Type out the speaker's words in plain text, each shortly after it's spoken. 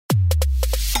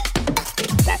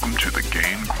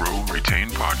Retain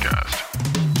podcast.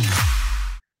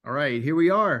 All right, here we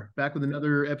are back with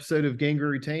another episode of Gain Grow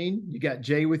Retain. You got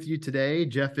Jay with you today.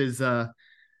 Jeff is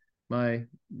my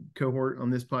cohort on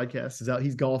this podcast is out.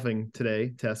 He's golfing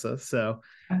today, Tessa. So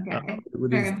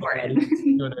with Very his important.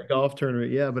 doing a golf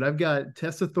tournament. Yeah, but I've got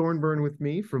Tessa Thorburn with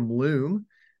me from Loom,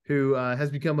 who has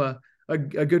become a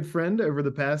good friend over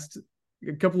the past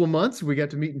couple of months. We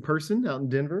got to meet in person out in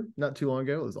Denver not too long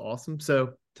ago. It was awesome.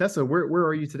 So Tessa, where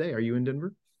are you today? Are you in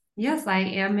Denver? Yes, I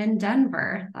am in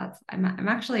Denver. I'm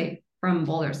actually from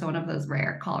Boulder, so one of those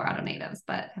rare Colorado natives,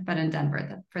 but I've been in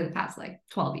Denver for the past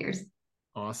 12 years.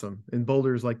 Awesome. And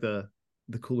Boulder is like the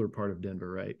cooler part of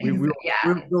Denver, right? Yeah. We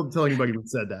don't tell anybody who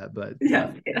said that, but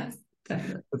yes,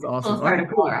 definitely. That's awesome. Coolest part of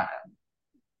Colorado.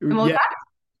 Yeah.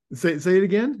 Say it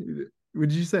again. What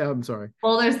did you say? I'm sorry.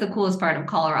 Boulder's the coolest part of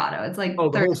Colorado. It's like the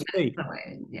whole state.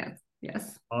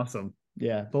 Yes. Awesome.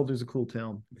 Yeah, Boulder's a cool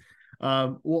town.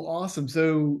 Well, awesome.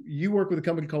 So you work with a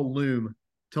company called Loom.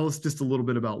 Tell us just a little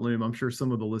bit about Loom. I'm sure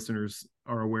some of the listeners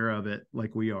are aware of it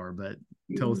like we are, but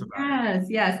tell us about it.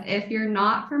 Yes. If you're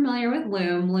not familiar with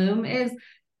Loom, Loom is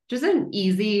just an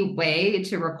easy way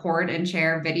to record and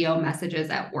share video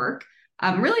messages at work,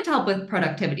 really to help with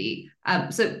productivity.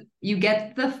 So you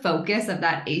get the focus of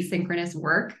that asynchronous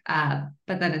work,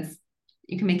 but then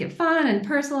you can make it fun and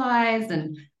personalized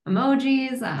and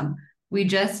emojis. We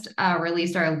just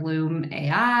released our Loom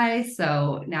AI,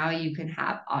 so now you can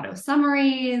have auto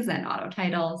summaries and auto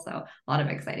titles. So a lot of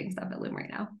exciting stuff at Loom right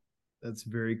now. That's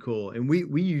very cool. And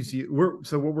we use you.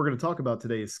 So what we're going to talk about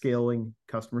today is scaling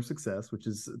customer success, which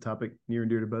is a topic near and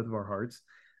dear to both of our hearts.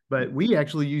 But we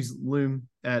actually use Loom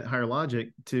at Higher Logic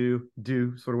to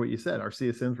do sort of what you said. Our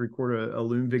CSMs record a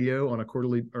Loom video on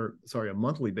a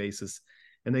monthly basis,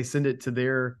 and they send it to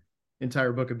their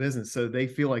entire book of business. So they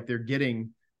feel like they're getting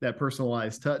that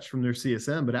personalized touch from their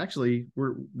CSM, but actually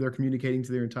they're communicating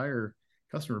to their entire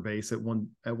customer base at one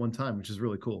time, which is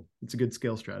really cool. It's a good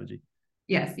scale strategy.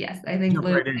 Yes. I think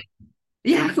Loom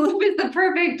is the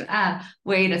perfect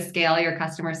way to scale your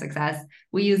customer success.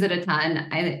 We use it a ton.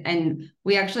 And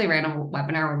we actually ran a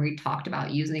webinar where we talked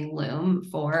about using Loom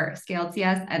for scaled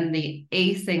CS, and the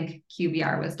async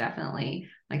QBR was definitely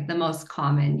the most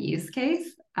common use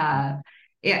case.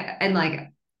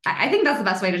 I think that's the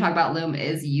best way to talk about Loom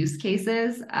is use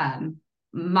cases.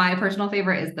 My personal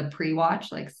favorite is the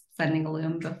pre-watch, like sending a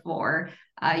Loom before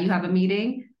you have a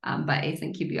meeting. But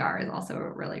async QBR is also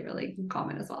really, really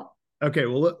common as well. Okay,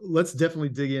 well, let's definitely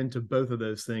dig into both of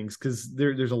those things because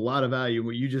there's a lot of value in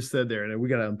what you just said there, and we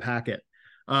got to unpack it.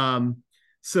 But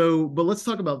let's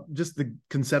talk about just the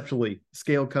conceptually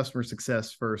scale customer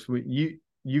success first.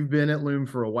 You've been at Loom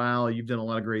for a while. You've done a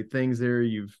lot of great things there.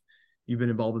 You've been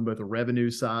involved in both the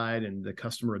revenue side and the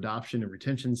customer adoption and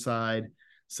retention side.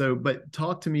 So, but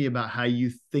talk to me about how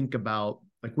you think about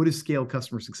what does scale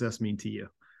customer success mean to you?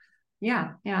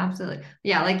 Yeah, absolutely.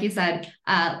 Yeah, like you said,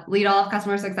 lead all of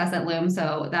customer success at Loom.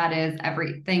 So that is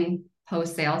everything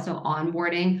post-sale, so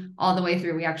onboarding all the way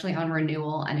through. We actually own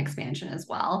renewal and expansion as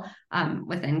well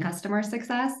within customer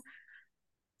success.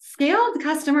 Scaled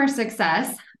customer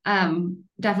success,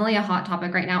 definitely a hot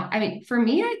topic right now. I mean, for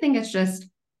me, I think it's just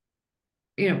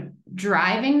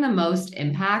driving the most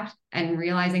impact and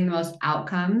realizing the most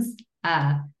outcomes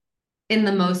in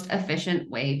the most efficient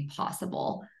way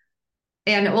possible.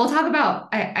 And we'll talk about,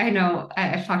 I know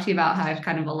I've talked to you about how I've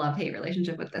kind of a love-hate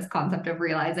relationship with this concept of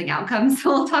realizing outcomes. So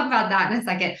we'll talk about that in a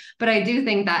second. But I do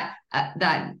think that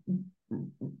that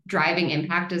driving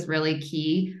impact is really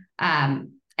key.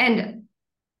 And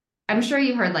I'm sure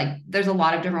you've heard there's a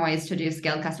lot of different ways to do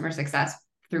scaled customer success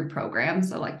through programs.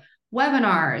 So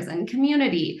webinars and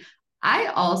community. I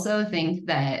also think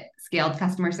that scaled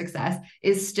customer success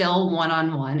is still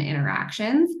one-on-one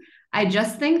interactions. I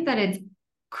just think that it's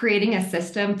creating a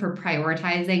system for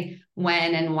prioritizing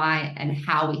when and why and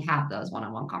how we have those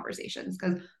one-on-one conversations,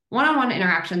 because one-on-one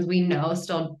interactions we know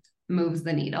still moves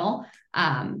the needle,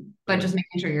 but just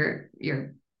making sure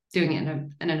you're doing it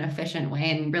in an efficient way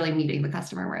and really meeting the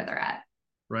customer where they're at.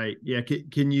 Right. Yeah.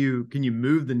 Can you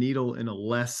move the needle in a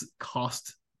less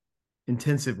cost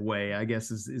intensive way, I guess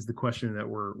is the question that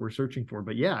we're searching for.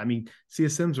 But yeah, I mean,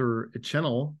 CSMs are a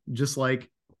channel, just like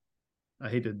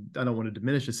I don't want to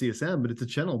diminish a CSM, but it's a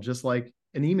channel just like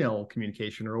an email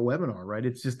communication or a webinar, right?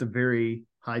 It's just a very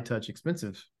high touch,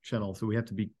 expensive channel. So we have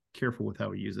to be careful with how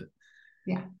we use it.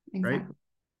 Yeah, exactly. Right.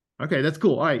 Okay, that's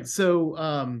cool. All right. So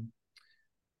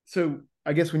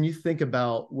I guess when you think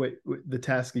about what the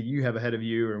task that you have ahead of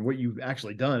you and what you've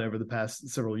actually done over the past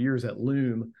several years at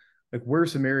Loom, where are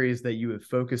some areas that you have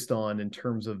focused on in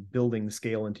terms of building the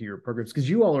scale into your programs? Because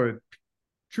you all are a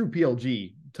true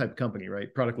PLG type company,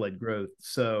 right? Product-led growth.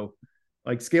 So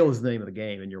Like scale is the name of the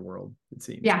game in your world, it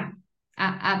seems. Yeah,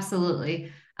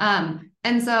 absolutely.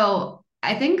 And so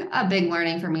I think a big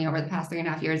learning for me over the past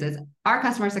 3.5 years is our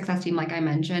customer success team, like I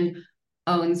mentioned,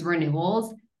 owns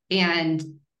renewals. And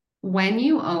when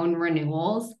you own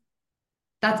renewals,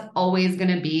 that's always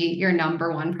going to be your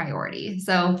number one priority.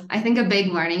 So I think a big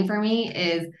learning for me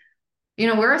is,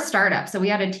 we're a startup. So we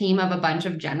had a team of a bunch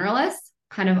of generalists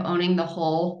kind of owning the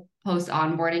whole post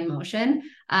onboarding motion.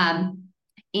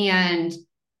 And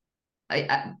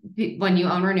when you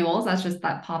own renewals,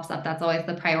 that pops up. That's always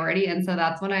the priority. And so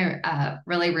that's when I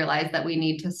really realized that we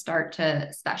need to start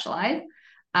to specialize.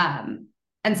 And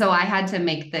so I had to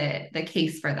make the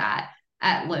case for that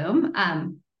at Loom.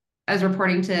 I was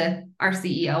reporting to our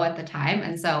CEO at the time.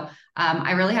 And so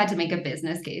I really had to make a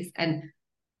business case. And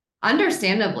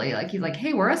understandably, like he's like,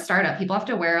 hey, we're a startup. People have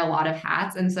to wear a lot of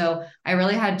hats. And so I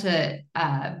really had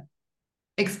to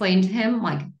explain to him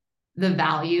like the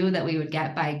value that we would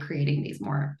get by creating these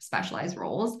more specialized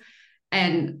roles.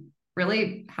 And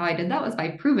really how I did that was by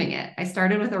proving it. I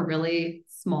started with a really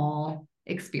small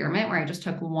experiment where I just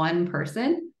took one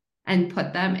person and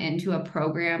put them into a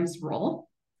program's role.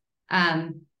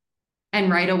 And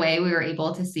right away, we were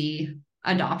able to see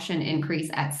adoption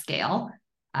increase at scale.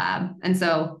 And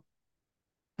so,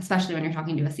 especially when you're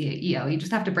talking to a CEO, you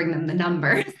just have to bring them the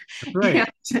numbers. That's right.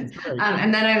 That's right.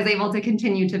 And then I was able to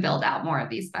continue to build out more of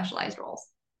these specialized roles.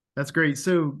 That's great.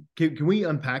 So can we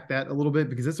unpack that a little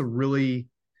bit? Because that's a really,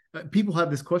 people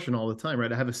have this question all the time,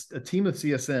 right? I have a team of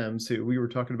CSMs who we were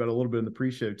talking about a little bit in the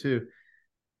pre-show too.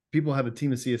 People have a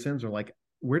team of CSMs who are like,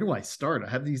 where do I start? I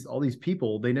have all these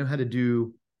people, they know how to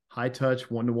do high touch,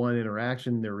 one-to-one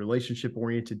interaction. They're relationship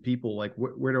oriented people. Like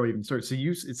where do I even start? So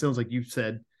it sounds like you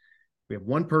said, we have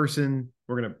one person,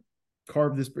 we're going to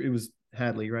carve this. It was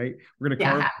Hadley, right? We're going to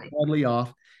carve Hadley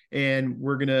off and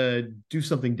we're going to do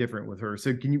something different with her.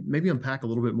 So can you maybe unpack a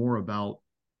little bit more about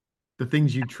the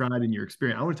things you tried in your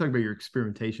experience? I want to talk about your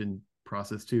experimentation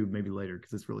process too, maybe later,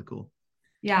 because it's really cool.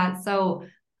 Yeah. So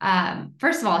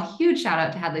first of all, huge shout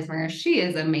out to Hadley Springer. She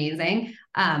is amazing.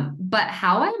 But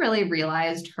how I really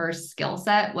realized her skill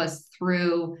set was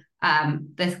through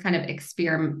this kind of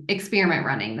experiment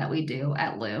running that we do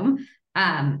at Loom.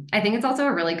 I think it's also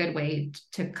a really good way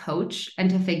to coach and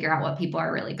to figure out what people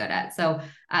are really good at. So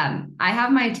I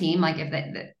have my team, like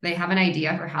if they have an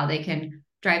idea for how they can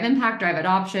drive impact, drive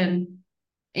adoption,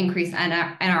 increase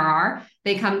NRR,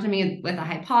 they come to me with a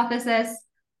hypothesis.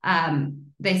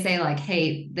 They say like,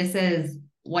 hey, this is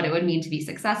what it would mean to be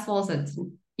successful. So it's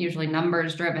usually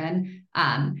numbers driven.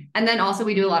 And then also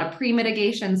we do a lot of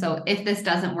pre-mitigation. So if this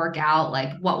doesn't work out,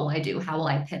 like what will I do? How will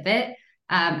I pivot?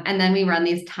 And then we run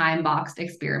these time-boxed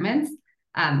experiments.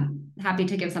 Happy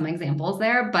to give some examples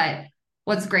there. But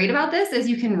what's great about this is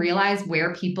you can realize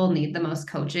where people need the most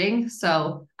coaching.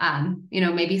 So,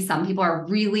 maybe some people are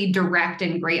really direct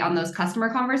and great on those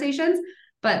customer conversations,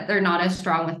 but they're not as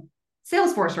strong with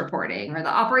Salesforce reporting or the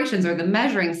operations or the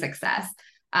measuring success.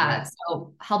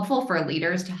 So helpful for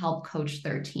leaders to help coach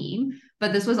their team.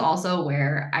 But this was also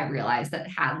where I realized that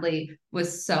Hadley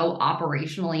was so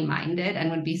operationally minded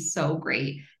and would be so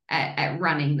great at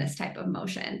running this type of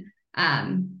motion.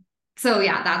 So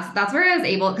yeah, that's where I was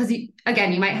able, because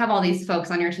again, you might have all these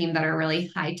folks on your team that are really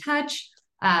high touch,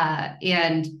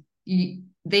 and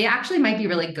they actually might be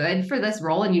really good for this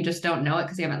role, and you just don't know it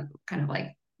because you haven't kind of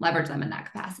like leveraged them in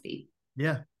that capacity.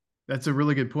 Yeah, that's a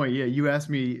really good point. Yeah, you asked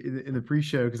me in the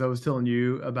pre-show because I was telling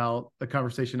you about a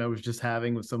conversation I was just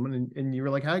having with someone, and you were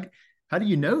like, how do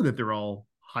you know that they're all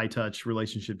high-touch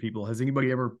relationship people? Has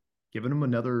anybody ever given them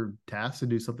another task to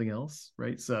do something else,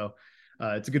 right? So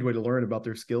it's a good way to learn about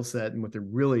their skill set and what they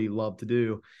really love to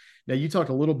do. Now, you talked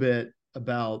a little bit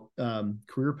about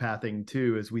career pathing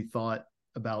too, as we thought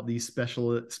about these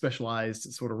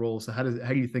specialized sort of roles. So how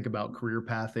do you think about career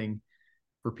pathing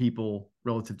for people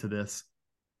relative to this?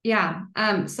 Yeah.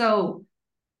 So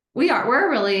we're a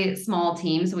really small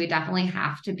team, so we definitely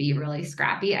have to be really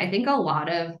scrappy. I think a lot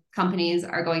of companies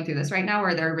are going through this right now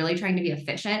where they're really trying to be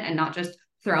efficient and not just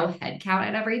throw headcount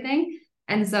at everything.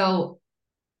 And so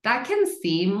that can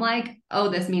seem like, oh,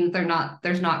 this means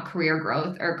there's not career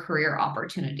growth or career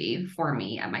opportunity for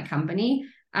me at my company.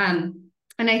 And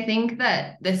I think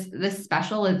that this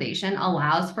specialization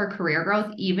allows for career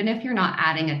growth, even if you're not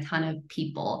adding a ton of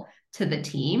people to the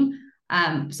team.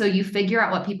 So you figure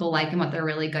out what people like and what they're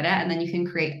really good at, and then you can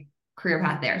create career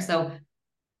path there. So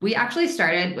we actually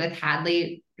started with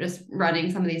Hadley just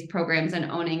running some of these programs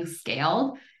and owning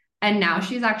Scaled. And now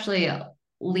she's actually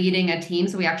leading a team.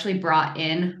 So we actually brought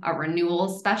in a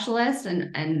renewals specialist.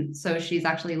 And so she's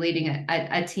actually leading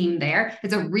a team there.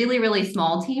 It's a really, really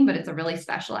small team, but it's a really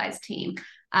specialized team.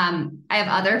 I have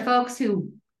other folks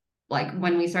who, like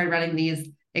when we started running these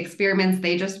experiments,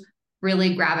 they just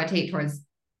really gravitate towards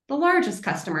the largest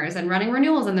customers and running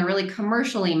renewals, and they're really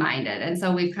commercially minded. And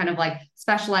so we've kind of like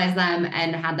specialized them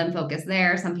and had them focus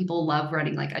there. Some people love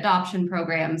running like adoption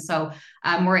programs. So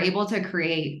we're able to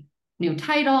create new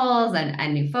titles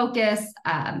and new focus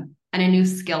and a new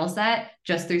skill set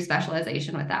just through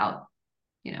specialization without,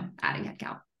 adding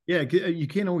headcount. Yeah, you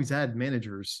can't always add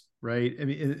managers, right? I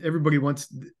mean, everybody wants.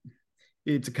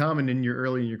 It's common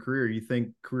early in your career. You think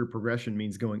career progression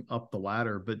means going up the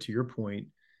ladder, but to your point,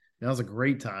 now's a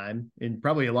great time. And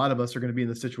probably a lot of us are going to be in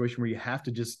the situation where you have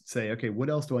to just say, okay, what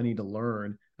else do I need to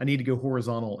learn? I need to go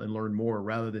horizontal and learn more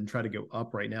rather than try to go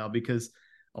up right now, because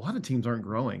a lot of teams aren't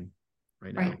growing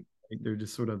right now. Right. They're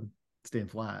just sort of staying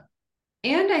flat.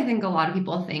 And I think a lot of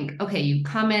people think, okay, you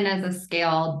come in as a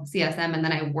scaled CSM and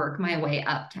then I work my way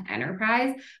up to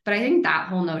enterprise. But I think that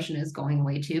whole notion is going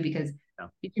away too, because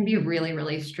you can be really,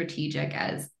 really strategic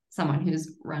as someone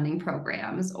who's running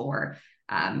programs, or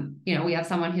we have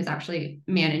someone who's actually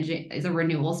is a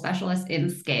renewal specialist in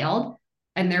scaled,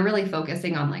 and they're really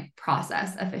focusing on like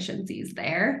process efficiencies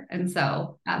there. And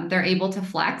so they're able to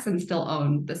flex and still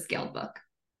own the scaled book.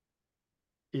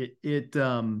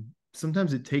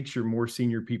 Sometimes it takes your more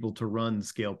senior people to run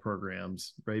scale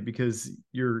programs, right? Because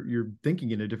you're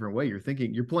thinking in a different way.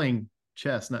 You're playing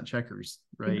chess, not checkers,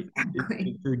 right?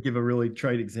 Exactly. To give a really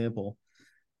trite example.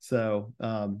 So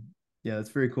yeah,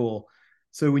 that's very cool.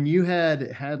 So when you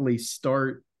had Hadley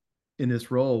start in this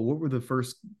role, what were the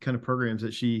first kind of programs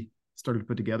that she started to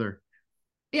put together?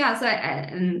 Yeah, so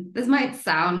and this might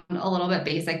sound a little bit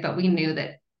basic, but we knew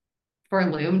that for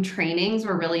Loom, trainings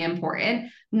were really important,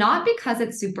 not because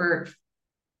it's super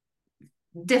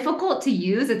difficult to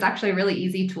use. It's actually a really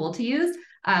easy tool to use.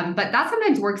 But that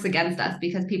sometimes works against us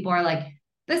because people are like,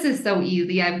 this is so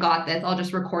easy. I've got this. I'll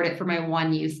just record it for my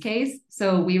one use case.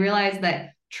 So we realized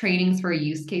that trainings for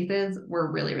use cases were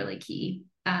really, really key.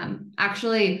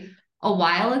 Actually, a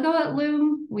while ago at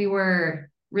Loom, we were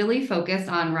really focused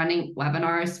on running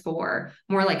webinars for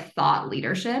more like thought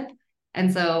leadership.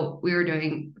 And so we were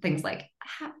doing things like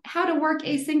how to work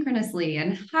asynchronously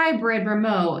and hybrid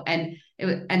remote. And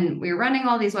we were running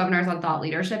all these webinars on thought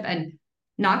leadership and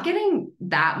not getting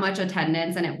that much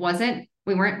attendance. And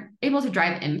we weren't able to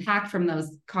drive impact from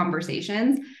those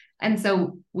conversations. And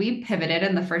so we pivoted.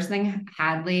 And the first thing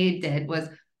Hadley did was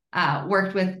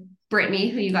worked with Brittany,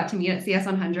 who you got to meet at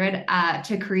CS100,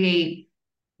 to create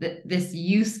this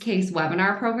use case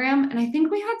webinar program. And I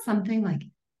think we had something like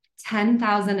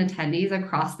 10,000 attendees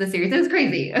across the series. It was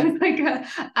crazy. It was like,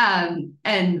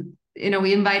 and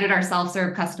we invited our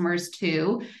self-serve customers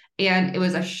too. And it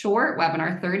was a short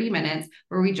webinar, 30 minutes,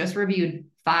 where we just reviewed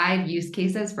 5 use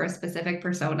cases for a specific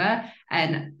persona.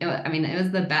 And it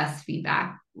was the best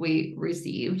feedback we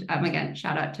received. Again,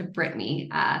 shout out to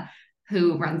Brittany,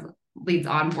 who leads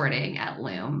onboarding at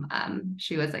Loom.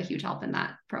 She was a huge help in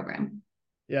that program.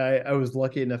 Yeah, I was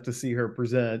lucky enough to see her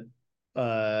present.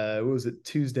 What was it,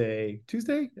 Tuesday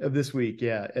of this week?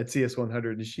 Yeah, at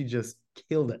CS100, and she just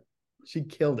killed it.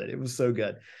 It was so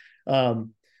good. Well,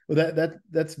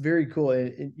 that's very cool.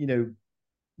 And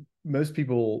most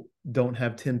people don't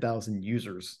have 10,000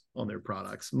 users on their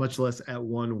products, much less at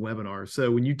one webinar.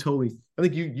 So when I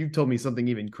think you told me something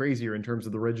even crazier in terms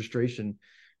of the registration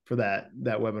for that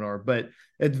webinar, but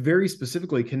it very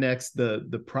specifically connects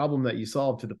the problem that you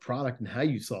solved to the product and how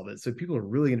you solve it. So people are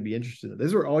really going to be interested in it.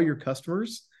 Those were all your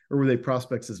customers, or were they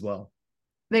prospects as well?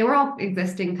 They were all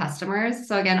existing customers.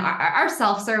 So again, our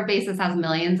self-serve basis has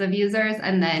millions of users,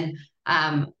 and then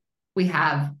we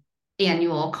have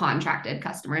annual contracted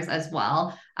customers as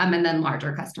well, and then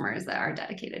larger customers that our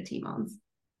dedicated team owns.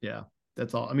 Yeah,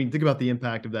 that's all. I mean, think about the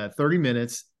impact of that. 30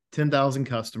 minutes, 10,000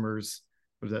 customers.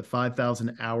 What is that,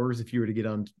 5,000 hours if you were to get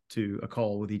on to a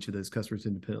call with each of those customers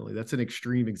independently? That's an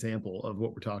extreme example of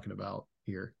what we're talking about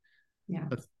here. Yeah.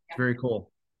 That's very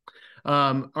cool.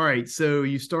 All right. So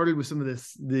you started with some of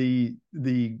this, the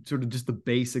sort of just the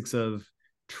basics of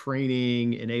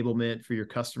training, enablement for your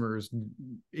customers.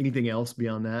 Anything else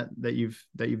beyond that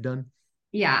you've done?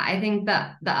 Yeah, I think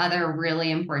the other really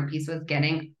important piece was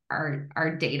getting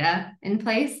our data in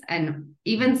place and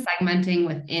even segmenting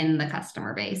within the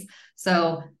customer base.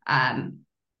 So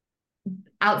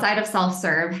outside of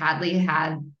self-serve, Hadley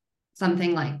had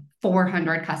something like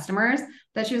 400 customers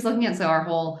that she was looking at. So our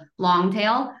whole long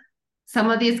tail. Some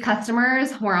of these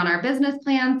customers were on our business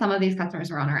plan. Some of these customers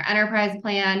were on our enterprise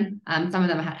plan. Some of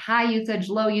them had high usage,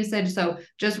 low usage. So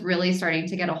just really starting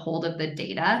to get a hold of the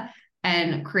data.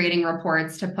 and creating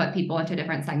reports to put people into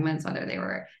different segments, whether they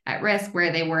were at risk,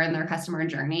 where they were in their customer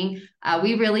journey.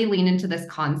 We really lean into this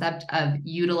concept of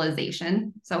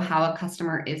utilization. So how a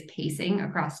customer is pacing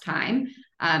across time.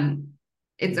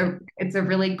 It's a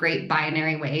really great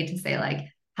binary way to say, like,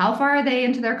 how far are they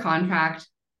into their contract?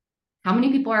 How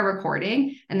many people are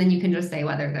recording? And then you can just say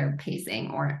whether they're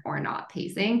pacing or not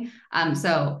pacing.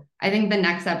 So I think the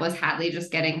next step was Hadley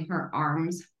just getting her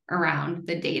arms around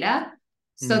the data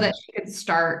so that she could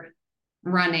start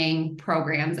running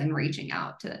programs and reaching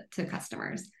out to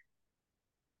customers.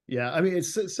 Yeah, I mean,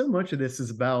 it's so much of this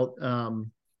is about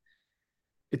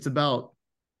it's about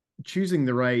choosing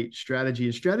the right strategy.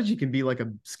 And strategy can be like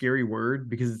a scary word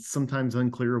because it's sometimes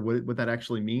unclear what that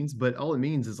actually means. But all it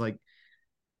means is, like,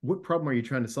 what problem are you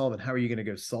trying to solve and how are you going to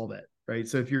go solve it? Right.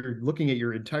 So if you're looking at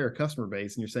your entire customer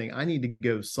base and you're saying, I need to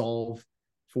go solve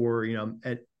for,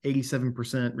 at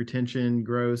 87% retention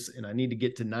gross, and I need to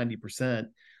get to 90%,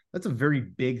 that's a very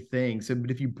big thing. So,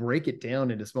 but if you break it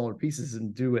down into smaller pieces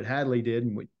and do what Hadley did,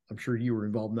 and I'm sure you were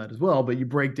involved in that as well, but you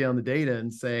break down the data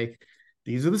and say,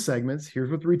 these are the segments,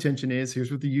 here's what the retention is,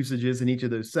 here's what the usage is in each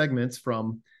of those segments,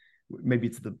 from maybe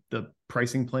it's the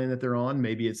pricing plan that they're on,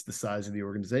 maybe it's the size of the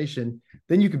organization.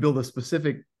 Then you can build a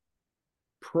specific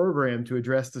program to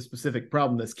address the specific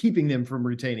problem that's keeping them from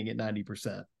retaining at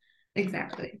 90%.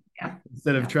 Exactly. Yeah.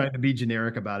 Instead of trying to be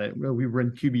generic about it. Well, we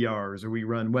run QBRs or we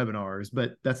run webinars,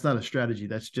 but that's not a strategy.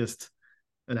 That's just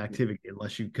an activity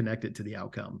unless you connect it to the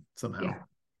outcome somehow. Yeah.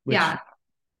 Yeah.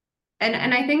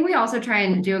 And I think we also try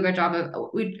and do a good job of,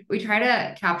 we try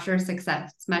to capture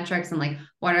success metrics and, like,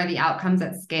 what are the outcomes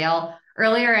at scale.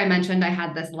 Earlier, I mentioned I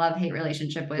had this love-hate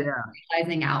relationship with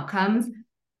realizing outcomes.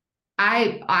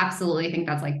 I absolutely think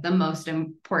that's, like, the most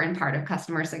important part of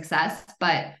customer success.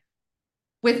 But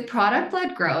with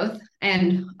product-led growth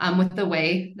and with the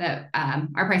way that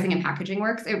our pricing and packaging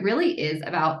works, it really is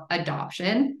about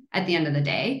adoption at the end of the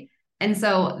day. And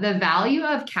so the value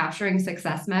of capturing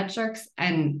success metrics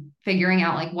and figuring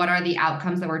out, like, what are the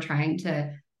outcomes that we're trying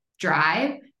to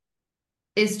drive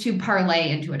is to parlay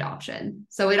into adoption.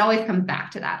 So it always comes back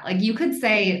to that. Like, you could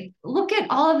say, look at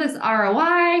all of this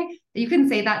ROI. You can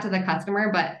say that to the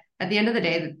customer, but at the end of the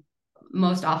day,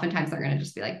 most oftentimes they're going to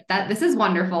just be like, that this is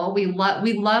wonderful. We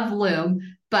love Loom,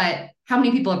 but how many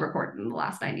people have recorded in the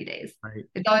last 90 days? Right.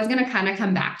 It's always going to kind of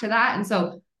come back to that. And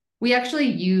so we actually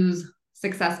use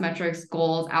success metrics,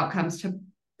 goals, outcomes to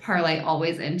parlay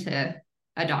always into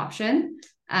adoption.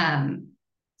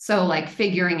 So, like,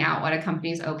 figuring out what a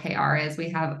company's OKR is.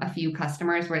 We have a few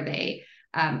customers where they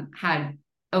had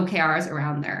OKRs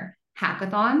around their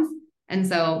hackathons. And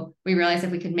so we realized if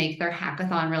we could make their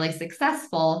hackathon really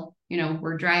successful,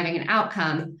 we're driving an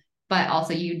outcome, but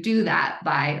also you do that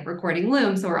by recording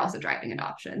Loom. So we're also driving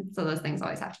adoption. So those things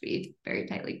always have to be very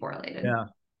tightly correlated. Yeah.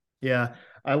 Yeah.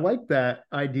 I like that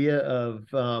idea of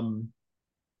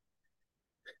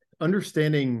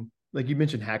understanding, like you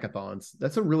mentioned, hackathons.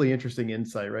 That's a really interesting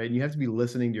insight, right? And you have to be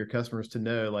listening to your customers to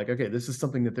know, like, okay, this is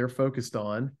something that they're focused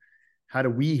on. How do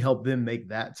we help them make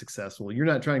that successful? You're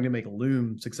not trying to make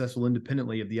Loom successful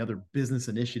independently of the other business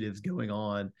initiatives going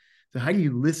on. So how do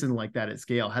you listen like that at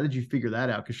scale? How did you figure that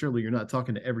out? Because surely you're not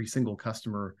talking to every single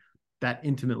customer that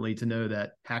intimately to know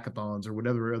that hackathons or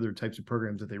whatever other types of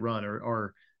programs that they run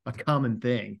are a common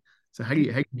thing. So how do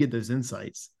you get those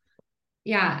insights?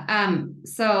 Yeah.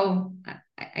 So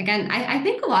again, I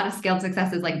think a lot of scaled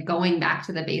success is, like, going back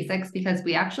to the basics, because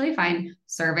we actually find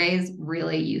surveys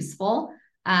really useful.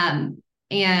 And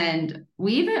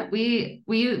we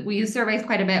use surveys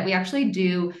quite a bit. We actually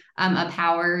do a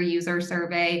power user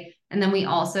survey, and then we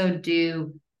also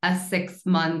do a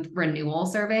 6-month renewal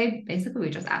survey. Basically, we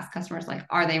just ask customers, like,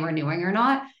 are they renewing or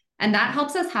not? And that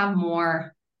helps us have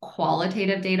more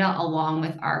qualitative data along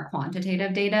with our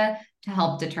quantitative data to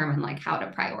help determine, like, how to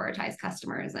prioritize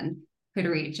customers and who to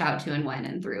reach out to and when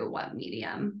and through what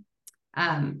medium.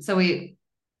 So we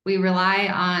rely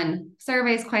on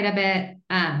surveys quite a bit.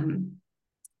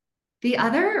 The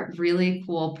other really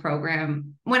cool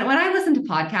program, when I listen to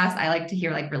podcasts, I like to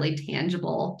hear, like, really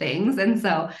tangible things. And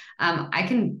so I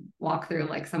can walk through,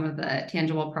 like, some of the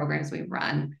tangible programs we've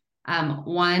run.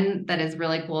 One that is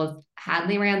really cool is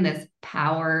Hadley ran this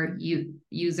power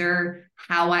user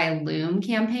How I Loom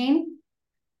campaign.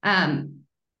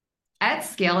 At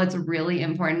scale, it's really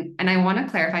important. And I want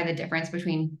to clarify the difference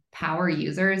between power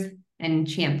users and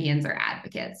champions or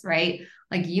advocates, right?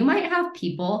 Like, you might have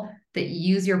people that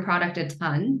use your product a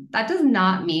ton. That does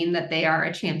not mean that they are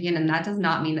a champion, and that does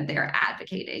not mean that they are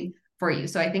advocating for you.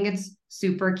 So I think it's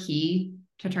super key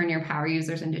to turn your power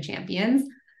users into champions.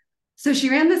 So she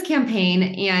ran this campaign,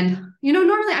 and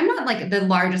normally I'm not like the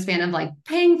largest fan of like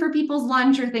paying for people's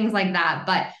lunch or things like that,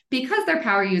 but because they're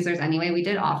power users anyway, we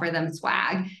did offer them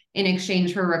swag in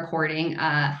exchange for recording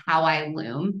how I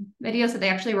loom video. So they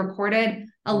actually recorded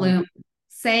a loom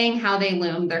saying how they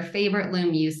loom, their favorite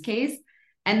loom use case.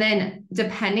 And then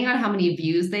depending on how many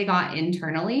views they got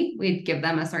internally, we'd give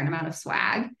them a certain amount of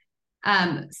swag.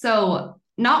 So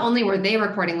not only were they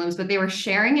recording looms, but they were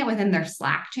sharing it within their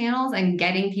Slack channels and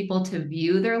getting people to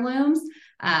view their looms,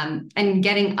 and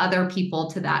getting other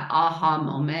people to that aha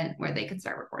moment where they could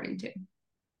start recording too.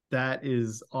 That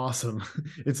is awesome.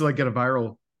 It's like got a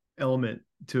viral element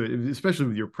to it, especially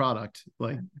with your product.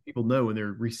 Like people know when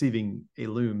they're receiving a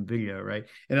Loom video, right?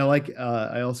 And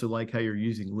I also like how you're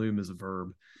using Loom as a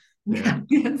verb. Yeah,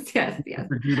 yes.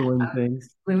 For doodling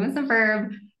things. Loom is a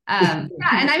verb. Yeah,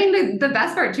 and I mean the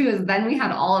best part too is then we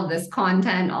had all of this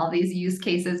content, all these use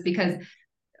cases, because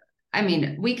I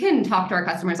mean, we can talk to our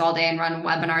customers all day and run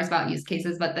webinars about use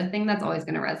cases, but the thing that's always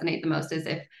going to resonate the most is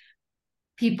if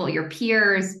people, your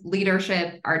peers,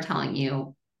 leadership are telling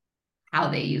you how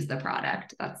they use the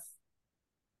product. That's,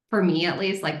 for me at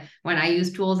least, like when I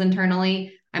use tools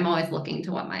internally, I'm always looking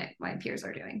to what my peers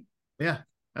are doing. Yeah,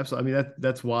 absolutely. I mean,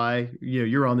 that's why,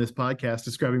 you're on this podcast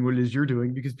describing what it is you're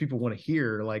doing, because people want to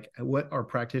hear like what are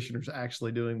practitioners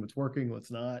actually doing, what's working,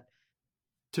 what's not.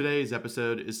 Today's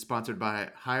episode is sponsored by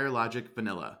Higher Logic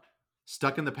Vanilla.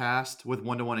 Stuck in the past with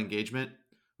one-to-one engagement?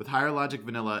 With Higher Logic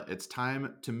Vanilla, it's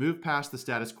time to move past the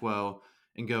status quo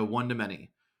and go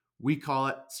one-to-many. We call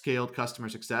it scaled customer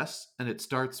success, and it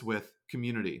starts with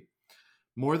community.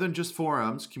 More than just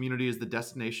forums, community is the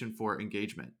destination for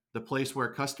engagement, the place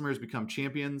where customers become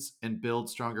champions and build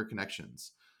stronger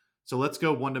connections. So let's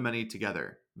go one-to-many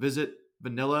together. Visit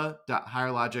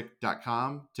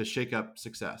vanilla.higherlogic.com to shake up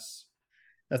success.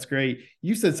 That's great.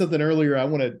 You said something earlier I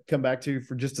want to come back to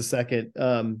for just a second.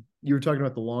 You were talking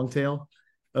about the long tail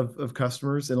of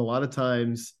customers, and a lot of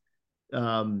times,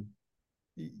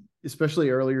 especially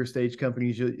earlier stage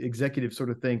companies, executives sort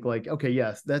of think like, okay,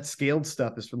 yes, that scaled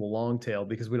stuff is from the long tail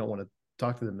because we don't want to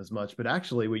talk to them as much. But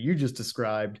actually, what you just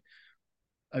described,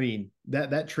 I mean,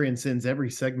 that transcends every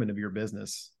segment of your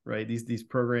business, right? These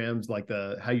programs like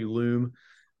the How You Loom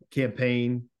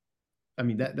campaign, I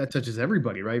mean, that touches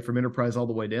everybody, right? From enterprise all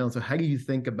the way down. So how do you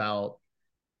think about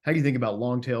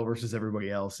long tail versus everybody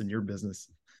else in your business?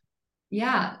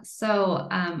 Yeah. So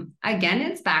again,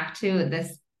 it's back to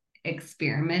this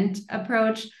experiment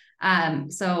approach.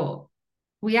 So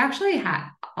we actually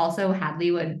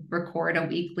Hadley would record a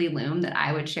weekly Loom that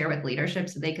I would share with leadership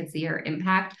so they could see her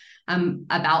impact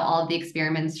about all of the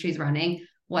experiments she's running,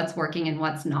 what's working and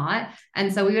what's not.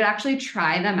 And so we would actually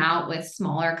try them out with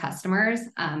smaller customers.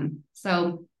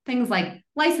 So things like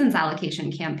license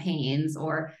allocation campaigns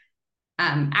or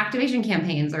activation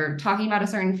campaigns or talking about a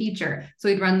certain feature. So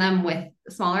we'd run them with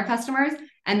smaller customers.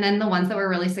 And then the ones that were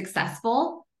really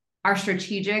successful, our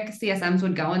strategic CSMs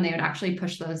would go and they would actually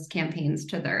push those campaigns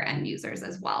to their end users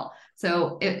as well.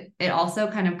 So it also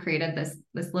kind of created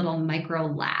this little micro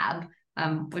lab,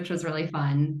 which was really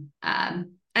fun.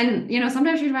 And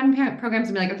sometimes you'd run programs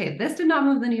and be like, okay, this did not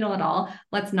move the needle at all.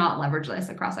 Let's not leverage this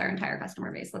across our entire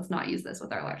customer base. Let's not use this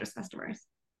with our largest customers.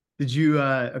 Did you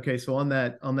okay, so on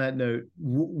that note,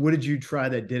 what did you try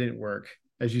that didn't work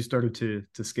as you started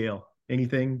to scale?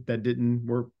 Anything that didn't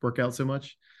work out so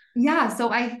much? Yeah, so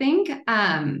I think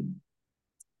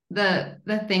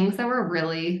the things that were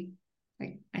really,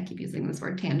 like, I keep using this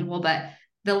word tangible, but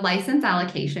the license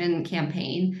allocation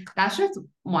campaign, that's just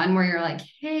one where you're like,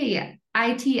 hey,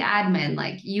 IT admin,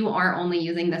 like you are only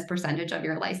using this percentage of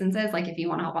your licenses. Like if you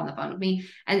want to hop on the phone with me,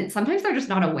 and sometimes they're just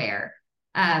not aware.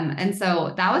 And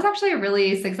so that was actually a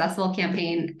really successful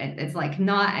campaign. It's like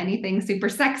not anything super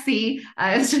sexy.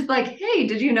 It's just like, hey,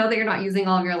 did you know that you're not using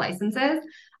all of your licenses?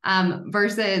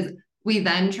 Versus we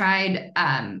then tried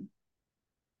an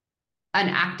a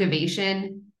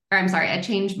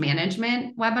change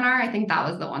management webinar. I think that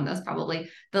was the one that was probably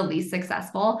the least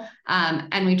successful.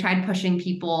 And we tried pushing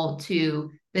people to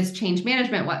this change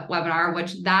management webinar,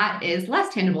 which that is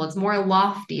less tangible. It's more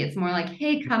lofty. It's more like,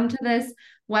 hey, come to this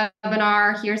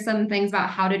webinar. Here's some things about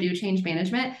how to do change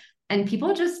management. And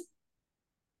people just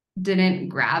didn't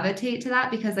gravitate to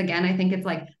that because, again, I think it's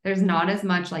like there's not as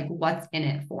much like what's in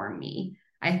it for me.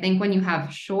 I think when you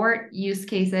have short use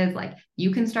cases, like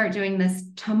you can start doing this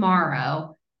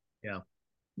tomorrow. Yeah.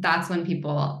 That's when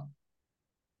people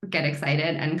get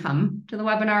excited and come to the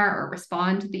webinar or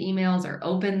respond to the emails or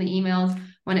open the emails.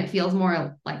 When it feels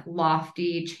more like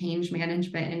lofty change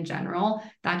management in general,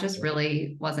 that just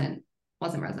really wasn't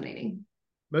resonating.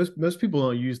 Most people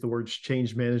don't use the words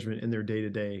change management in their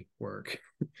day-to-day work.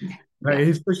 Right.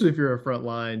 Especially if you're a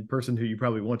frontline person who you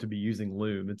probably want to be using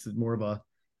Loom. It's more of a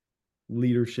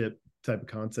leadership type of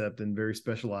concept and very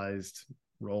specialized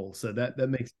role. So that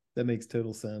makes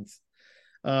total sense.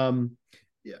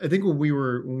 I think when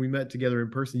we met together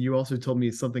in person, you also told me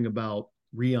something about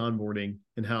re-onboarding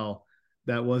and how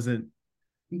that wasn't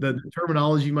the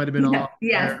terminology might have been off.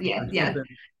 Yes.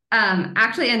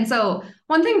 Actually, and so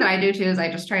one thing that I do too is I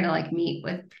just try to like meet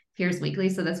with peers weekly.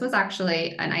 So this was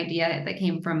actually an idea that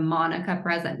came from Monica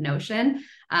Perez at Notion.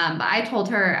 But I told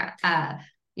her,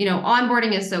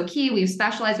 onboarding is so key. We've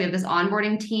specialized. We have this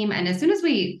onboarding team. And as soon as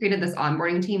we created this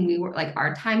onboarding team, we were like,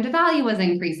 our time to value was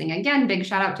increasing. Again, big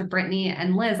shout out to Brittany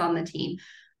and Liz on the team.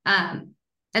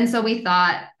 And so we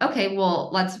thought, okay, well,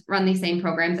 let's run these same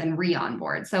programs and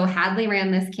re-onboard. So Hadley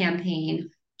ran this campaign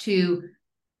to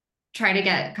try to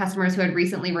get customers who had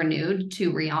recently renewed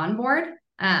to re-onboard.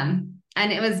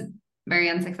 And it was very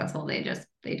unsuccessful. They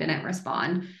didn't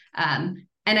respond.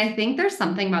 And I think there's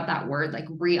something about that word, like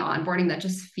re-onboarding, that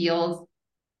just feels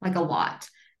like a lot.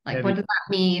 Like, heavy. What does that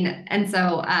mean? And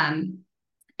so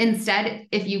instead,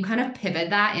 if you kind of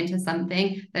pivot that into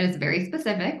something that is very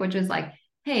specific, which is like,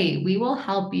 hey, we will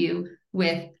help you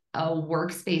with a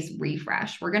workspace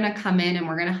refresh. We're going to come in and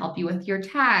we're going to help you with your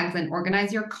tags and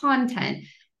organize your content.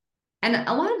 And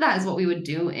a lot of that is what we would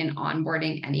do in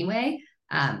onboarding anyway.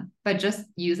 But just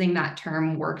using that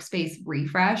term workspace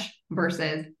refresh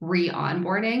versus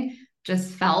re-onboarding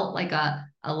just felt like a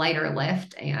lighter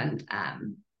lift and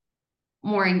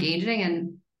more engaging,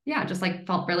 and just like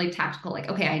felt really tactical. Like,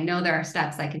 okay, I know there are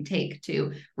steps I can take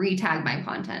to re-tag my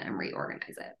content and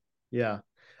reorganize it. Yeah.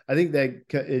 I think that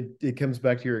it comes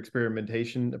back to your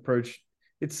experimentation approach.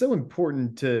 It's so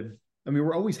important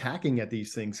we're always hacking at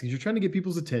these things because you're trying to get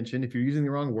people's attention. If you're using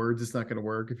the wrong words, it's not going to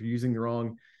work. If you're using the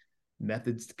wrong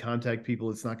methods to contact people,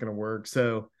 it's not going to work.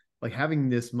 So like having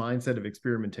this mindset of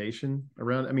experimentation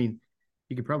around,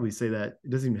 you could probably say that it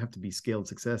doesn't even have to be scaled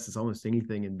success. It's almost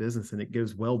anything in business, and it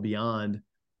goes well beyond,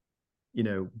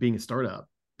 being a startup.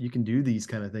 You can do these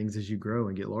kind of things as you grow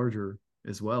and get larger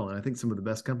as well. And I think some of the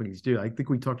best companies do. I think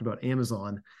we talked about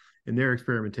Amazon and their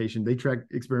experimentation. They track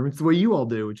experiments the way you all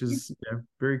do, which is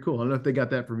very cool. I don't know if they got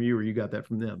that from you or you got that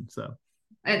from them. So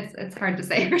it's hard to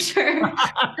say for sure.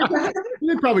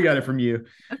 They probably got it from you.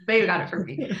 They got it from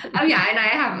me. And I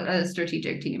have a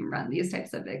strategic team run these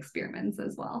types of experiments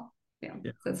as well. So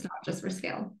it's not just for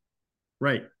scale.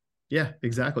 Right. Yeah,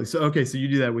 exactly. So so you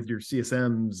do that with your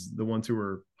CSMs, the ones who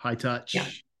are high touch. Yeah.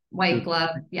 White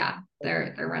glove. Yeah.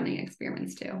 They're running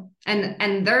experiments too.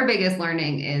 And their biggest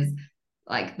learning is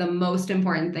like the most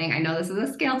important thing. I know this is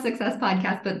a scaled success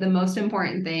podcast, but the most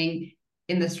important thing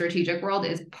in the strategic world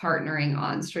is partnering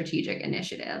on strategic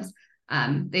initiatives.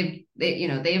 They've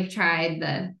tried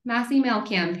the mass email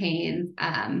campaigns,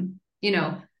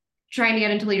 trying to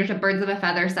get into leadership birds of a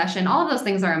feather session. All of those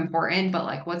things are important, but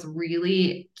like what's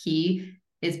really key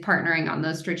is partnering on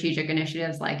those strategic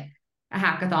initiatives, like a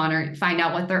hackathon, or find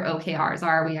out what their OKRs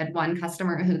are. We had one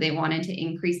customer who they wanted to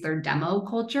increase their demo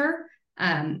culture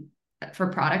for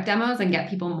product demos and get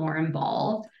people more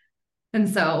involved. And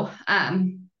so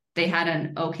they had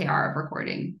an OKR of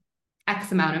recording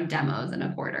X amount of demos in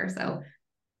a quarter. So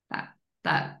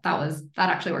that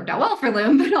actually worked out well for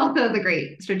Loom, but also the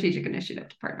great strategic initiative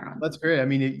to partner on. That's great.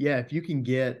 If you can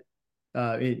get,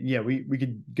 we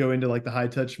could go into like the high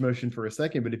touch motion for a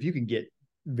second, but if you can get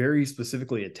very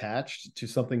specifically attached to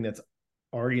something that's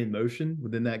already in motion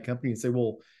within that company and say,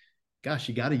 well, gosh,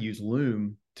 you got to use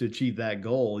Loom to achieve that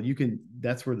goal.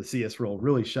 That's where the CS role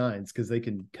really shines, because they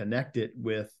can connect it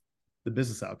with the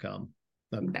business outcome.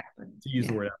 Exactly. To use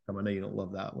the word outcome. I know you don't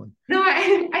love that one. No,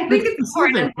 I think it's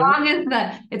important as long as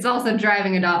that it's also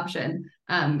driving adoption.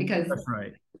 Because that's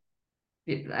right.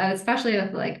 Especially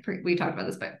with like we talked about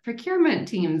this, but procurement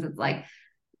teams, it's like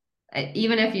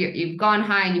even if you've gone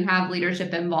high and you have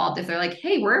leadership involved, if they're like,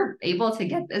 hey, we're able to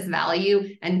get this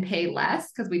value and pay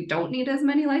less because we don't need as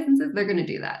many licenses, they're going to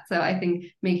do that. So I think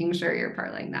making sure you're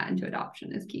parlaying that into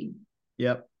adoption is key.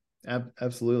 Yep,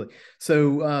 absolutely.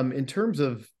 So in terms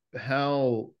of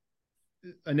how,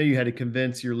 I know you had to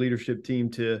convince your leadership team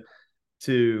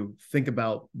to think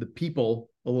about the people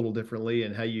a little differently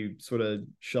and how you sort of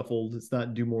shuffled. It's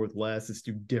not do more with less, it's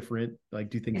do different, like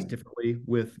do things differently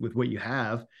with what you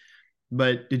have.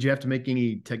 But did you have to make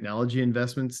any technology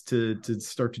investments to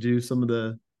start to do some of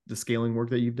the scaling work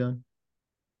that you've done?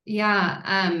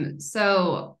 Yeah.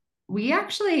 So we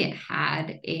actually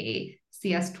had a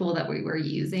CS tool that we were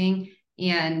using,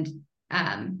 and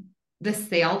the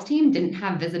sales team didn't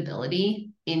have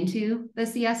visibility into the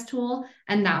CS tool,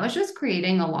 and that was just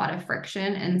creating a lot of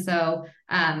friction. And so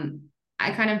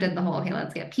I kind of did the whole, okay,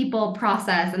 let's get people,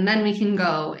 process, and then we can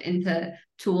go into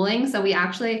tooling. So we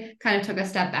actually kind of took a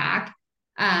step back,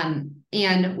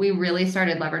 and we really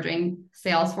started leveraging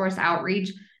Salesforce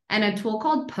outreach and a tool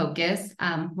called Pocus,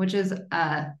 which is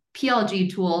a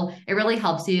PLG tool. It really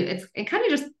helps you. It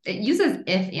kind of it uses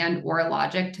if and or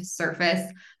logic to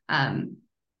surface kind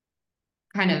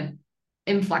of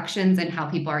inflections in how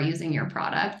people are using your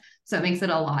product. So it makes it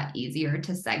a lot easier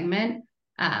to segment.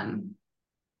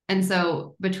 And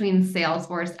so between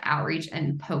Salesforce outreach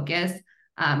and Pocus,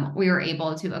 we were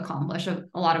able to accomplish a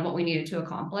lot of what we needed to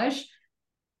accomplish.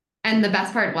 And the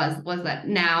best part was that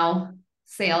now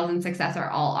sales and success are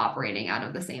all operating out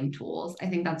of the same tools. I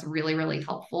think that's really, really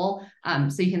helpful.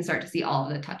 So you can start to see all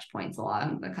of the touch points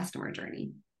along the customer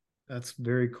journey. That's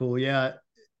very cool. Yeah.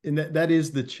 And that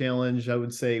is the challenge, I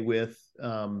would say, with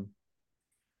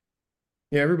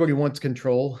everybody wants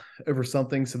control over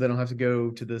something, so they don't have to go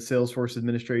to the Salesforce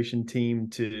administration team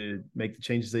to make the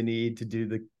changes they need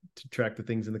to track the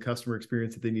things in the customer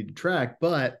experience that they need to track.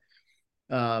 But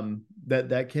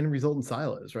that can result in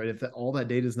silos, right? If all that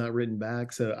data is not written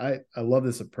back. So I love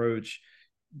this approach.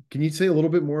 Can you say a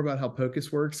little bit more about how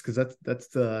Pocus works? Because that's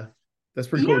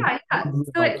pretty cool.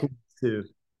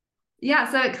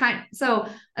 Yeah. So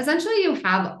essentially you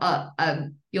have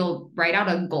you'll write out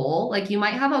a goal. Like you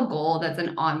might have a goal that's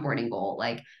an onboarding goal.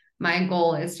 Like my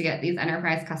goal is to get these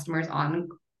enterprise customers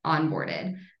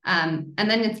onboarded. And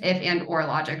then it's if and or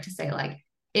logic to say, like,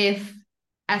 if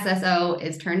SSO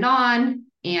is turned on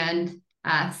and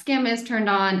SCIM is turned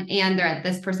on and they're at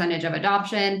this percentage of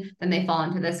adoption, then they fall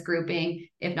into this grouping.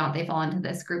 If not, they fall into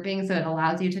this grouping. So it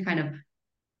allows you to kind of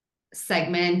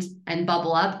segment and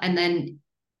bubble up, and then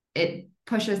it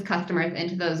pushes customers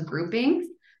into those groupings.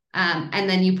 And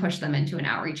then you push them into an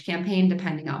outreach campaign,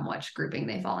 depending on which grouping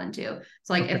they fall into.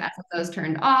 So like if SSO is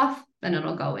turned off, then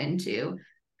it'll go into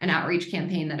an outreach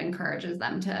campaign that encourages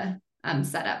them to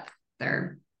set up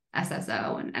their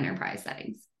SSO and enterprise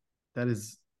settings. That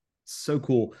is so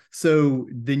cool. So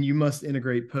then you must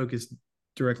integrate Pocus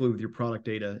directly with your product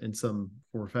data in some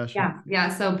form or fashion. Yeah.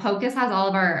 So Pocus has all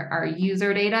of our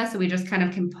user data. So we just kind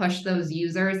of can push those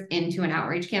users into an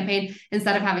outreach campaign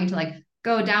instead of having to like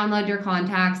go download your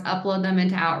contacts, upload them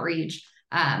into outreach.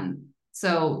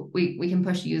 So we can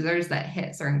push users that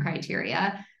hit certain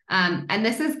criteria. And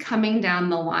this is coming down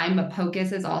the line, but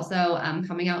Pocus is also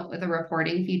coming out with a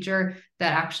reporting feature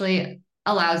that actually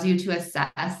allows you to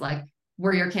assess, like,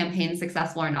 were your campaigns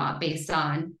successful or not based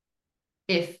on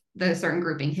if the certain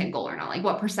grouping hit goal or not. Like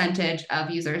what percentage of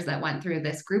users that went through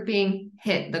this grouping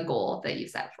hit the goal that you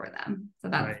set for them. So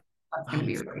that's going to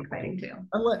be really exciting too.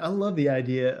 I love the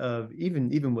idea of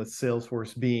even with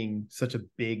Salesforce being such a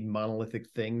big monolithic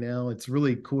thing now, it's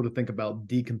really cool to think about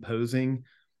decomposing,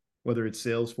 whether it's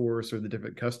Salesforce or the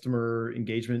different customer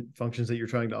engagement functions that you're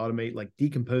trying to automate, like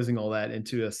decomposing all that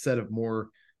into a set of more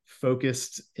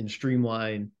focused and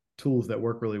streamlined tools that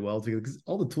work really well together. Because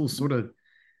all the tools sort of,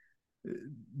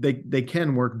 they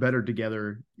can work better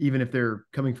together, even if they're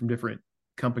coming from different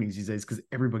companies these days, because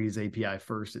everybody's API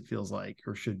first, it feels like,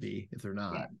 or should be if they're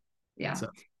not. Yeah. So.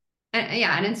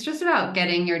 And it's just about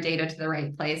getting your data to the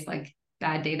right place, like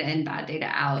bad data in, bad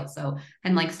data out. So,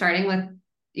 and like starting with,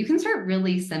 you can start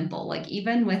really simple, like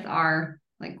even with our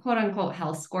like quote unquote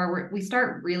health score, we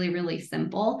start really, really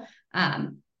simple.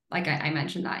 Like I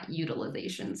mentioned, that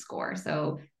utilization score.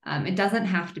 So it doesn't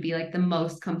have to be like the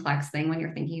most complex thing when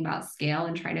you're thinking about scale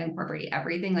and trying to incorporate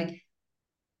everything. Like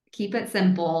keep it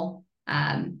simple.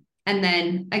 And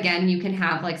then again, you can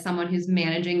have like someone who's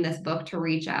managing this book to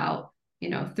reach out,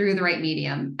 through the right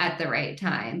medium at the right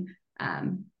time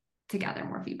to gather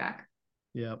more feedback.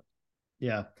 Yeah.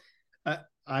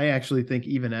 I actually think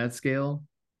even at scale,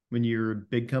 when you're a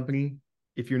big company,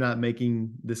 if you're not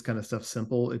making this kind of stuff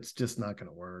simple, it's just not going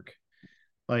to work.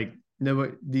 Like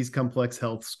these complex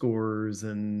health scores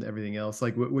and everything else,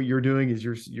 like what you're doing is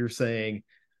you're saying,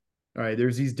 all right,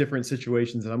 there's these different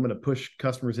situations and I'm going to push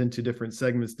customers into different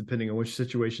segments depending on which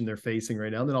situation they're facing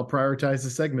right now. And then I'll prioritize the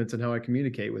segments and how I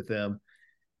communicate with them.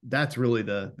 That's really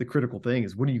the critical thing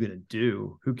is, what are you going to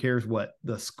do? Who cares what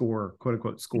the score, quote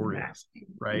unquote score is,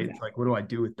 right? Exactly. It's like, what do I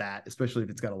do with that? Especially if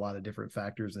it's got a lot of different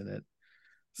factors in it.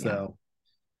 So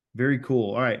very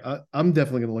cool. All right. I'm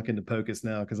definitely going to look into Pocus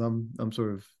now, because I'm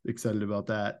sort of excited about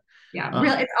that. Yeah.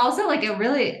 Really, it's also like a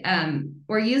really,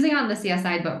 we're using on the CS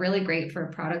side, but really great for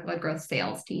product-led growth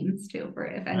sales teams too, for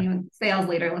if anyone sales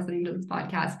leader listening to this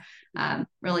podcast,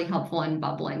 really helpful in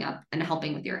bubbling up and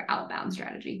helping with your outbound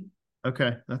strategy.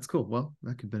 Okay, that's cool. Well,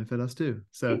 that could benefit us too.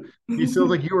 So you feel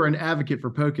like you are an advocate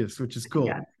for Pocus, which is cool.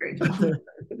 Yeah, great job.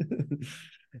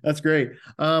 That's great.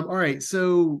 All right.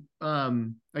 So I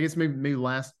guess maybe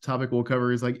last topic we'll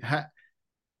cover is like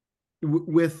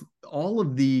with all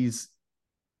of these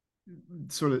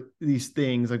sort of these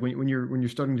things, like when you're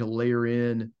starting to layer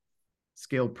in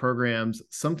scaled programs,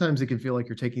 sometimes it can feel like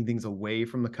you're taking things away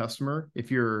from the customer if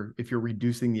you're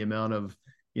reducing the amount of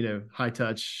high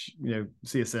touch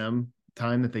CSM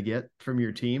time that they get from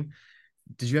your team.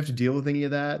 Did you have to deal with any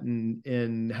of that,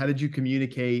 and how did you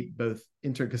communicate both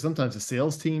because sometimes the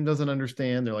sales team doesn't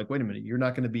understand. They're like, wait a minute, you're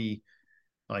not going to be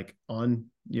like on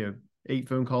 8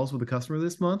 phone calls with a customer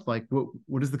this month. Like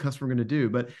what is the customer going to do?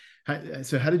 But how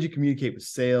did you communicate with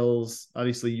sales?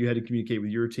 Obviously you had to communicate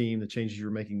with your team, the changes you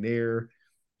were making there.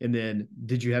 And then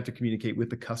did you have to communicate with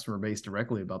the customer base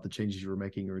directly about the changes you were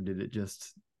making, or did it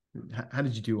just, how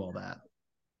did you do all that?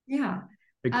 Yeah.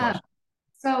 Big question.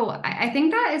 So I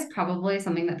think that is probably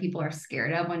something that people are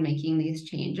scared of when making these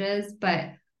changes,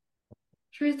 but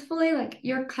truthfully, like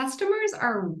your customers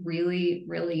are really,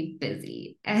 really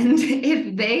busy. And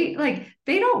if they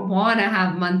don't want to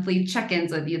have monthly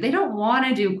check-ins with you, they don't want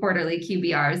to do quarterly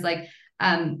QBRs. Like,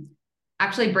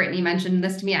 actually, Brittany mentioned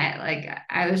this to me.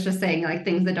 I was just saying like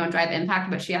things that don't drive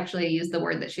impact, but she actually used the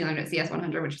word that she learned at CS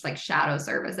 100, which is like shadow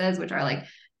services, which are like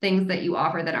things that you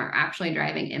offer that aren't actually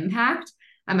driving impact.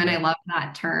 And I love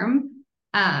that term.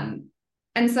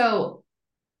 And so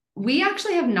we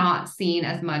actually have not seen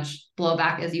as much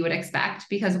blowback as you would expect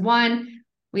because one,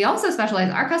 we also specialize,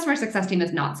 our customer success team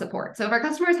is not support. So if our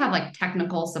customers have like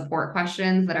technical support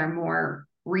questions that are more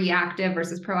reactive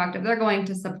versus proactive, they're going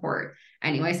to support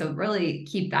anyway. So really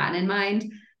keep that in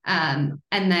mind. And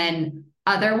then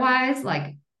otherwise,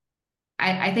 like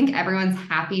I think everyone's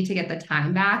happy to get the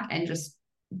time back and just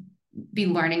be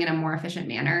learning in a more efficient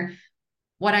manner.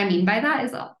 What I mean by that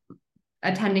is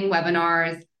attending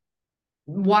webinars,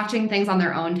 watching things on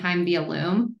their own time via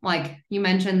Loom. Like you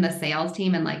mentioned the sales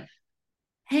team and like,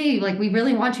 hey, like we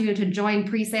really want you to join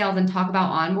pre-sales and talk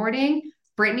about onboarding.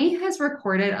 Brittany has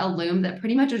recorded a Loom that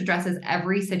pretty much addresses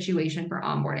every situation for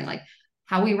onboarding, like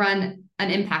how we run an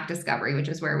impact discovery, which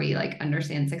is where we like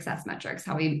understand success metrics,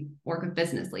 how we work with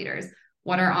business leaders,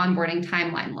 what our onboarding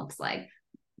timeline looks like,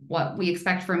 what we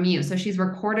expect from you. So she's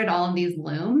recorded all of these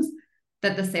Looms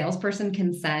that the salesperson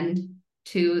can send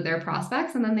to their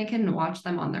prospects, and then they can watch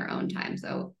them on their own time.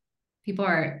 So people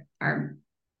are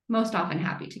most often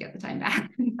happy to get the time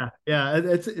back. Yeah,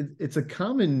 it's a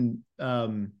common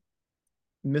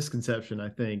misconception, I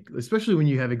think, especially when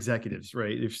you have executives,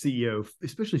 right? If CEO,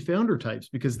 especially founder types,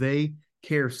 because they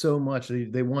care so much.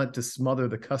 They want to smother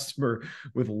the customer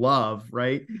with love,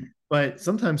 right? But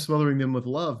sometimes smothering them with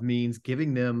love means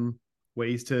giving them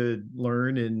ways to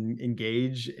learn and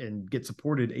engage and get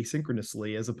supported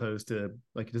asynchronously, as opposed to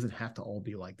like, it doesn't have to all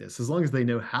be like this, as long as they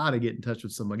know how to get in touch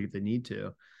with somebody if they need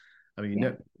to. I mean,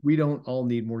 no, we don't all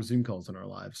need more Zoom calls in our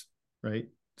lives, right?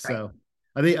 So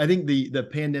I think the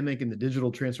pandemic and the digital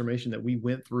transformation that we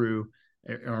went through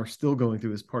and are still going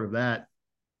through as part of that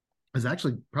has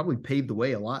actually probably paved the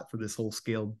way a lot for this whole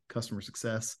scaled customer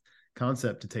success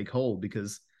concept to take hold,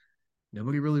 because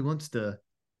nobody really wants to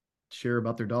share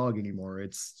about their dog anymore.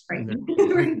 It's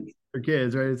their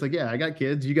kids, right? It's like, yeah, I got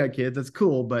kids, you got kids, that's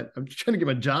cool, but I'm just trying to get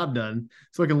my job done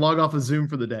so I can log off of Zoom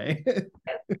for the day.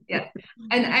 Yeah.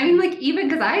 And I mean, like, even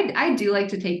because I do like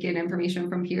to take in information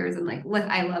from peers, and like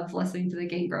I love listening to the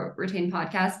Gain Grow Retain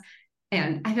podcast.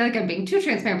 And I feel like I'm being too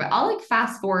transparent, but I'll like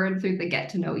fast forward through the get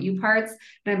to know you parts.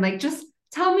 And I'm like, just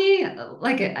tell me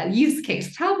like a use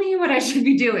case, tell me what I should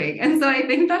be doing. And so I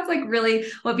think that's like really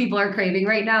what people are craving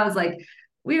right now is like,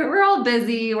 we're all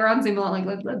busy. We're on Zoom a lot. Like,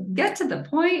 let's get to the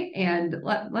point and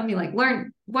let me like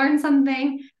learn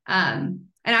something. And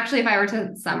actually, if I were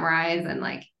to summarize and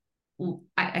like,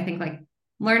 I think like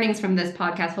learnings from this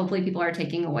podcast, hopefully people are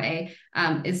taking away,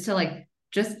 is to like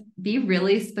just be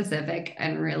really specific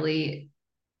and really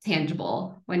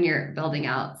tangible when you're building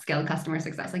out scaled customer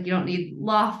success. Like you don't need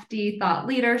lofty thought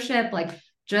leadership, like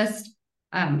just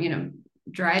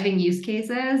driving use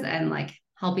cases and like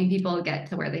helping people get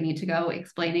to where they need to go,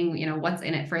 explaining what's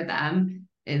in it for them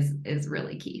is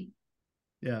really key.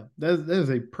 Yeah, that is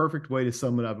a perfect way to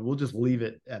sum it up. We'll just leave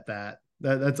it at that.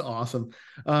 That's awesome.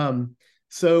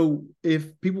 So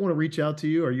if people want to reach out to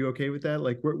you, are you okay with that?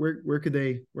 Like where could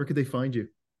they find you?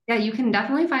 Yeah, you can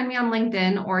definitely find me on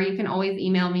LinkedIn, or you can always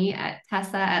email me at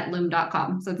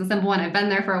tessa@loom.com. So it's a simple one. I've been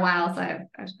there for a while, so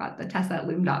I've got the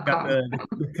tessa@loom.com.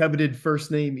 The coveted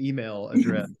first name email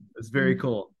address. It's very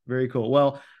cool. Very cool.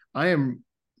 Well, I am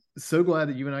so glad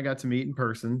that you and I got to meet in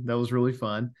person. That was really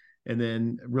fun. And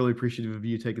then really appreciative of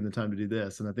you taking the time to do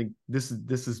this. And I think this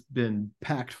has been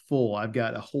packed full. I've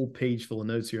got a whole page full of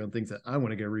notes here on things that I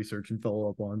want to go research and follow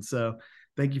up on. So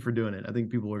thank you for doing it. I think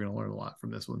people are going to learn a lot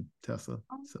from this one, Tessa.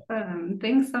 So.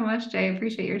 Thanks so much, Jay. I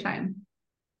appreciate your time.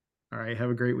 All right. Have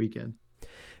a great weekend.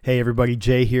 Hey, everybody.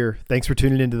 Jay here. Thanks for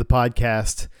tuning into the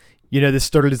podcast. This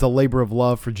started as a labor of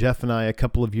love for Jeff and I a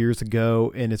couple of years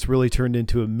ago, and it's really turned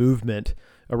into a movement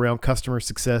around customer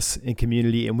success and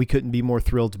community, and we couldn't be more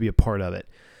thrilled to be a part of it.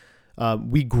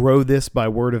 We grow this by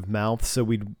word of mouth, so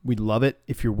we'd love it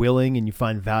if you're willing and you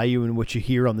find value in what you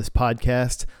hear on this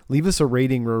podcast. Leave us a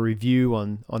rating or a review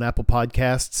on Apple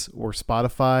Podcasts or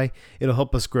Spotify. It'll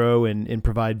help us grow and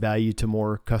provide value to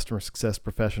more customer success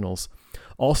professionals.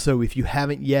 Also, if you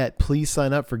haven't yet, please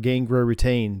sign up for Gain, Grow,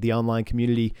 Retain, the online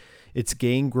community. It's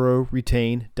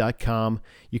gaingrowretain.com.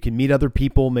 You can meet other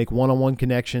people, make one-on-one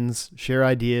connections, share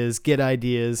ideas, get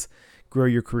ideas, grow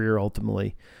your career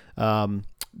ultimately.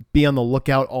 Be on the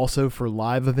lookout also for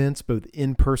live events, both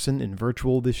in person and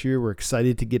virtual this year. We're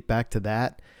excited to get back to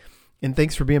that. And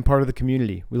thanks for being part of the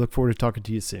community. We look forward to talking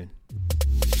to you soon.